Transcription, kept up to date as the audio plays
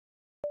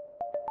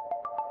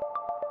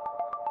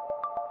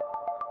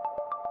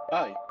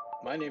Hi,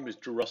 my name is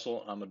Drew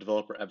Russell. I'm a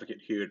developer advocate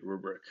here at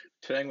Rubrik.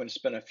 Today I'm going to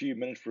spend a few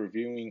minutes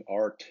reviewing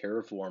our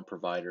Terraform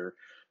provider,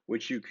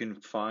 which you can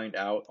find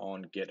out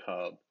on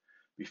GitHub.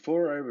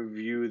 Before I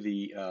review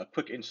the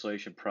quick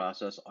installation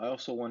process, I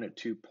also wanted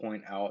to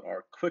point out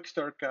our quick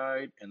start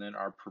guide and then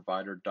our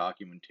provider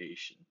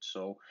documentation.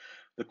 So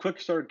the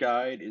quick start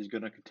guide is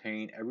going to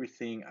contain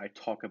everything I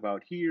talk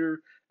about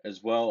here,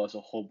 as well as a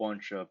whole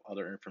bunch of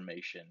other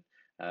information.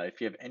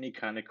 If you have any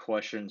kind of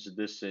questions,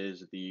 this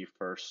is the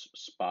first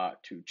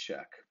spot to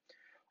check.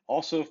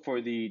 Also, for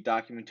the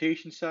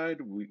documentation side,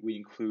 we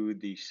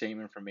include the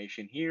same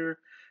information here,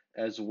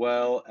 as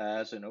well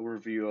as an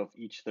overview of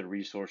each of the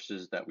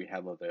resources that we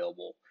have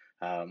available.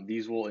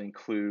 These will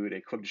include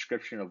a quick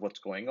description of what's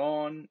going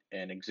on,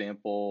 an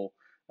example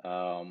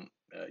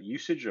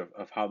usage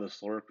of how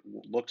this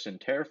looks in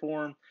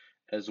Terraform,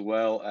 as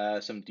well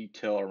as some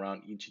detail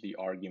around each of the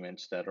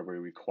arguments that are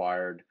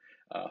required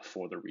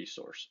for the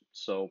resource.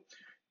 So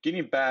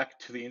getting back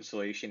to the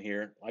installation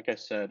here, like I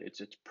said,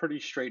 it's pretty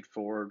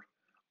straightforward.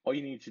 All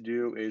you need to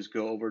do is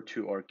go over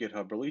to our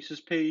GitHub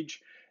releases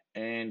page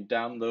and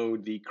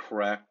download the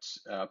correct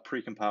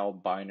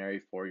precompiled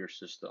binary for your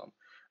system.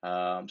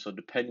 So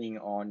depending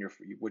on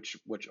which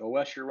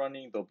OS you're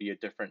running, there'll be a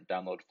different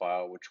download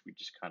file, which we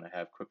just kind of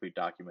have quickly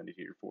documented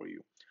here for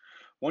you.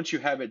 Once you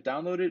have it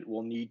downloaded,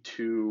 we'll need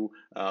to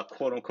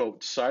quote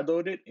unquote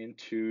sideload it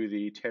into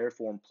the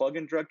Terraform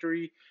plugin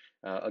directory.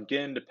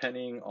 Again,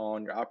 depending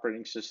on your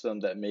operating system,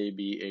 that may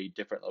be a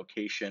different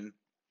location.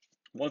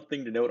 One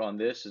thing to note on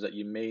this is that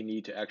you may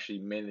need to actually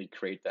manually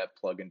create that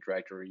plugin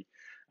directory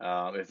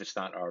if it's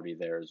not already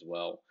there as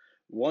well.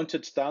 Once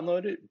it's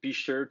downloaded, be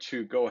sure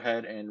to go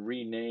ahead and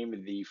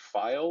rename the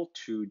file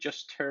to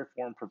just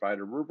Terraform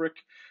Provider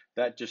Rubrik.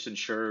 That just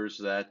ensures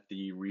that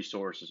the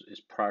resource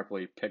is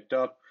properly picked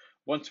up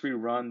once we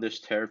run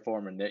this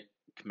Terraform init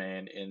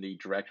command in the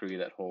directory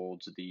that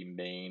holds the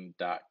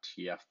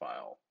main.tf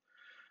file.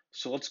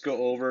 So let's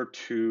go over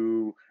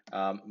to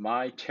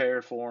my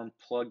Terraform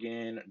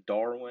plugin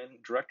Darwin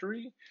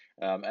directory.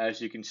 As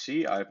you can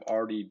see, I've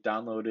already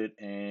downloaded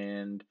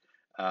and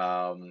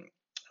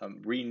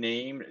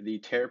renamed the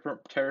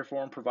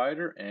Terraform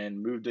provider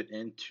and moved it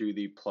into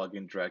the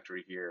plugin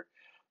directory here.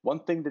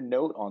 One thing to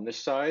note on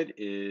this side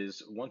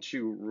is once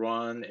you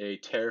run a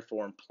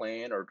Terraform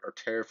Plan or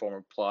Terraform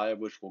Apply,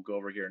 which we'll go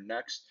over here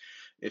next,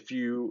 if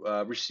you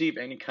receive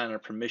any kind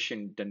of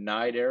permission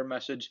denied error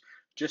message,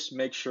 just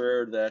make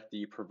sure that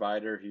the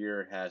provider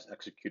here has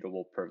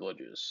executable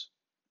privileges.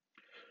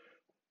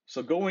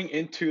 So going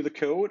into the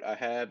code, I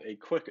have a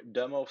quick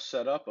demo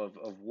set up of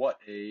what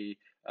a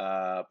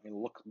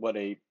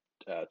Terraform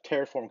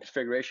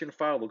configuration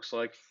file looks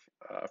like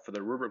for the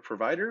Rubrik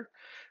provider.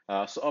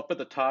 So up at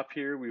the top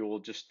here, we will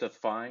just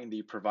define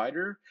the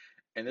provider.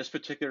 In this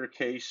particular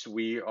case,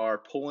 we are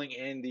pulling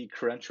in the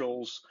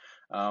credentials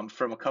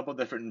from a couple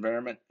different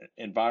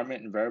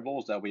environment and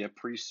variables that we have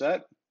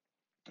preset.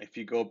 If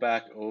you go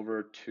back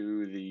over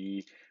to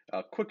the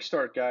quick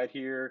start guide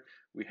here,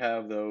 we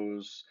have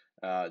those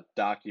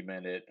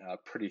documented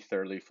pretty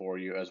thoroughly for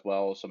you, as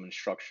well as some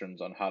instructions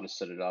on how to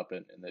set it up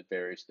in the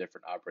various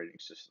different operating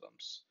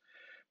systems.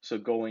 So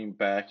going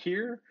back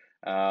here,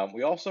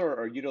 we also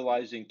are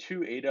utilizing two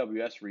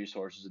AWS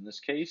resources in this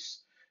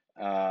case.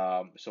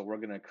 So we're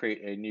going to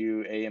create a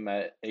new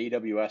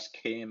AWS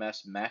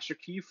KMS master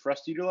key for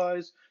us to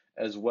utilize,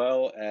 as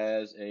well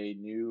as a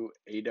new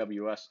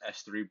AWS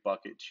S3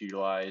 bucket to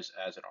utilize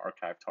as an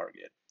archive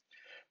target.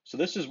 So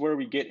this is where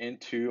we get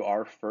into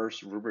our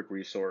first Rubrik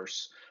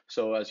resource.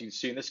 So as you can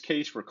see in this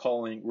case, we're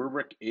calling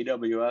Rubrik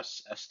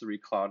AWS S3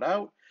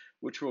 CloudOut,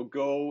 which will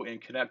go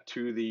and connect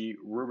to the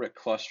Rubrik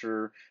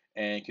cluster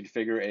and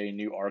configure a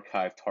new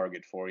archive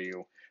target for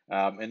you.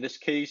 In this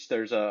case,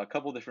 there's a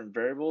couple different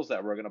variables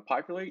that we're going to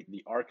populate.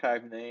 The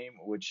archive name,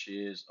 which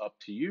is up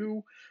to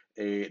you.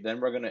 Then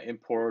we're going to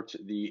import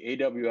the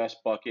AWS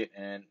bucket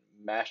and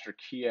master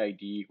key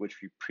ID,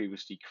 which we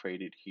previously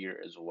created here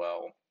as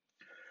well.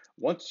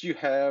 Once you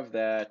have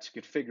that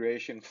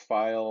configuration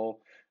file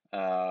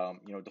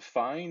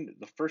defined,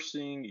 the first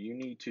thing you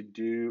need to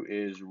do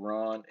is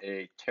run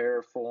a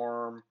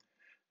Terraform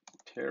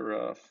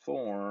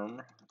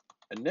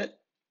init,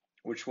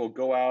 which will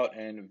go out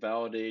and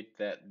validate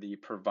that the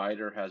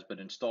provider has been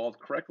installed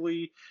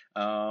correctly,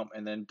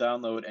 and then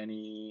download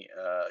any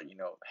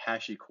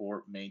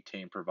HashiCorp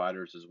maintained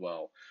providers as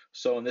well.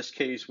 So in this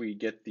case, we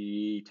get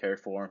the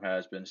Terraform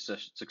has been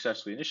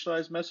successfully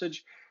initialized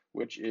message,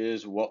 which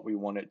is what we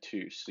want it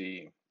to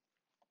see.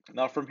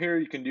 Now from here,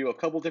 you can do a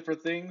couple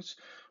different things.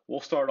 We'll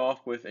start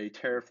off with a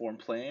Terraform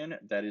plan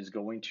that is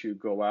going to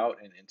go out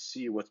and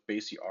see what's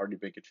basically already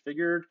been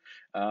configured,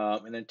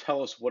 and then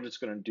tell us what it's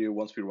going to do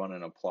once we run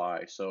and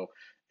apply. So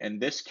in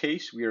this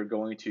case, we are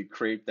going to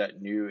create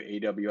that new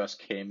AWS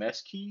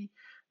KMS key,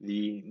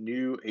 the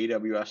new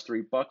AWS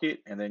 3 bucket,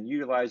 and then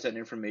utilize that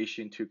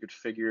information to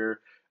configure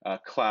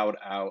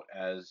CloudOut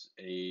as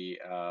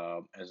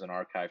an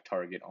archive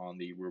target on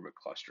the Rubrik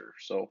cluster.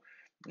 So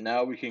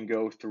now we can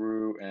go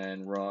through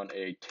and run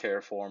a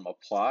Terraform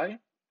apply.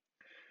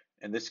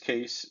 In this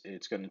case,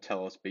 it's going to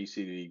tell us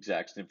basically the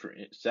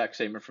exact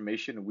same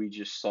information we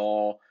just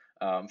saw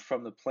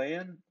from the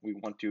plan. We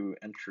want to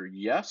enter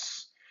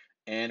yes.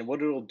 And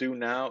what it'll do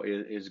now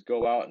is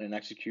go out and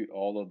execute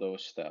all of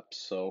those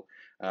steps. So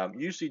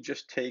usually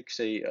just takes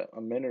a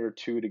minute or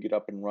two to get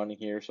up and running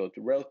here. So it's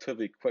a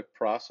relatively quick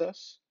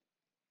process.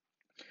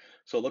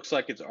 So it looks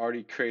like it's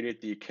already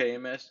created the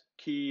KMS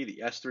key,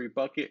 the S3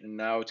 bucket, and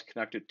now it's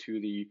connected to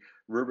the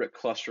Rubrik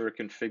cluster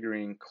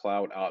configuring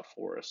CloudOut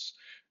for us.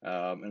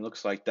 And it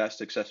looks like that's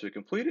successfully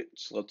completed.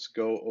 So let's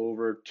go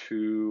over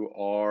to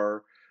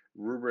our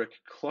Rubrik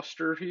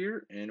cluster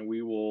here, and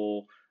we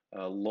will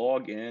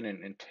log in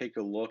and take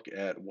a look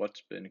at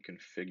what's been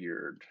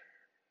configured.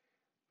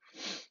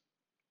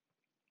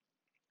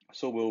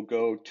 So we'll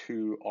go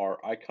to our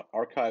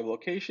archive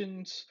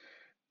locations.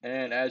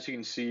 And as you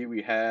can see,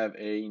 we have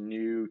a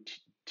new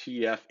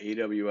TF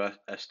AWS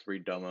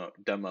S3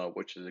 demo,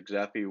 which is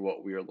exactly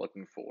what we are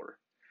looking for.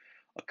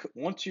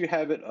 Once you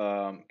have it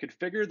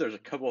configured, there's a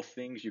couple of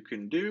things you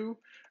can do.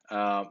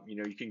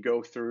 You can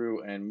go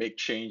through and make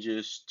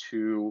changes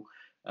to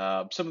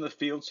some of the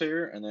fields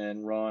here, and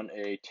then run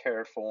a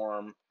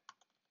Terraform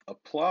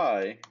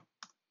Apply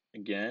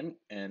again.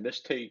 And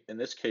in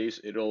this case,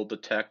 it'll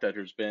detect that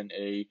there's been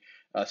a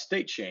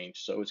state change.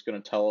 So it's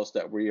going to tell us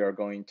that we are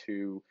going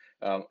to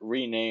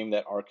rename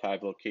that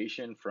archive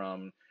location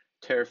from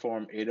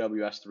Terraform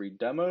AWS 3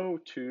 demo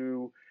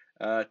to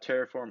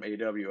Terraform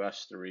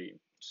AWS 3.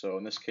 So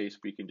in this case,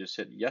 we can just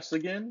hit yes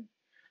again,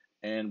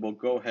 and we'll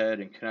go ahead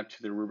and connect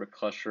to the Rubrik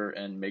cluster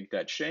and make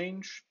that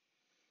change.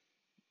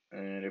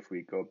 And if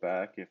we go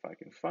back, if I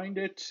can find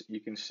it, you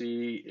can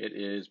see it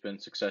has been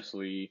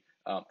successfully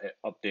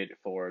updated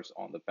for us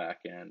on the back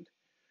end.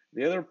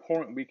 The other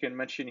point we can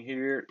mention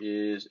here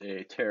is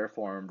a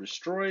Terraform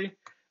destroy.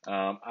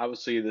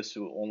 Obviously, this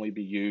will only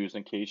be used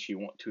in case you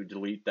want to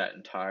delete that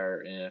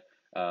entire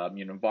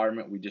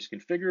environment we just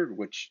configured,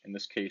 which in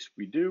this case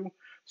we do.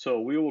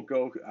 So we will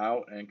go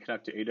out and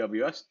connect to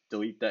AWS,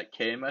 delete that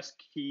KMS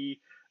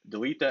key,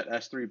 delete that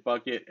S3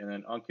 bucket, and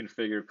then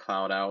unconfigure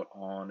CloudOut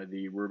on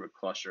the Rubrik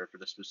cluster for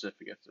the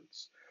specific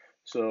instance.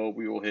 So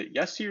we will hit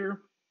yes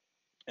here,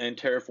 and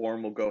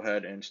Terraform will go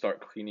ahead and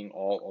start cleaning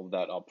all of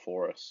that up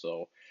for us.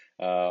 So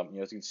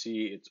as you can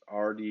see, it's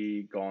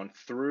already gone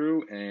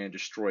through and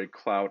destroyed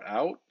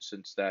CloudOut,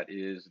 since that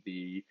is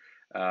the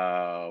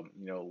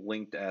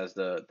linked as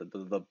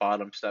the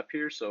bottom step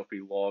here. So if we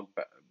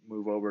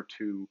move over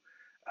to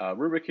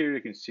Rubrik here,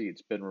 you can see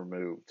it's been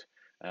removed.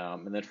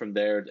 And then from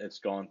there, it's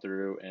gone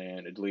through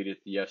and it deleted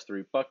the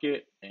S3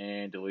 bucket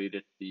and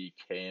deleted the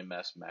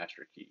KMS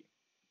master key.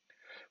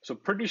 So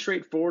pretty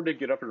straightforward to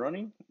get up and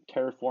running.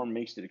 Terraform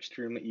makes it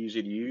extremely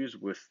easy to use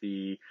with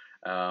the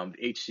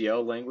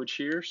HCL language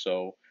here.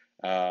 So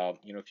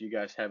if you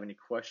guys have any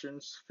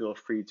questions, feel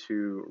free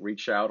to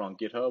reach out on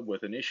GitHub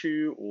with an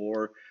issue,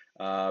 or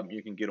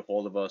you can get a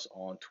hold of us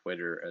on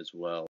Twitter as well.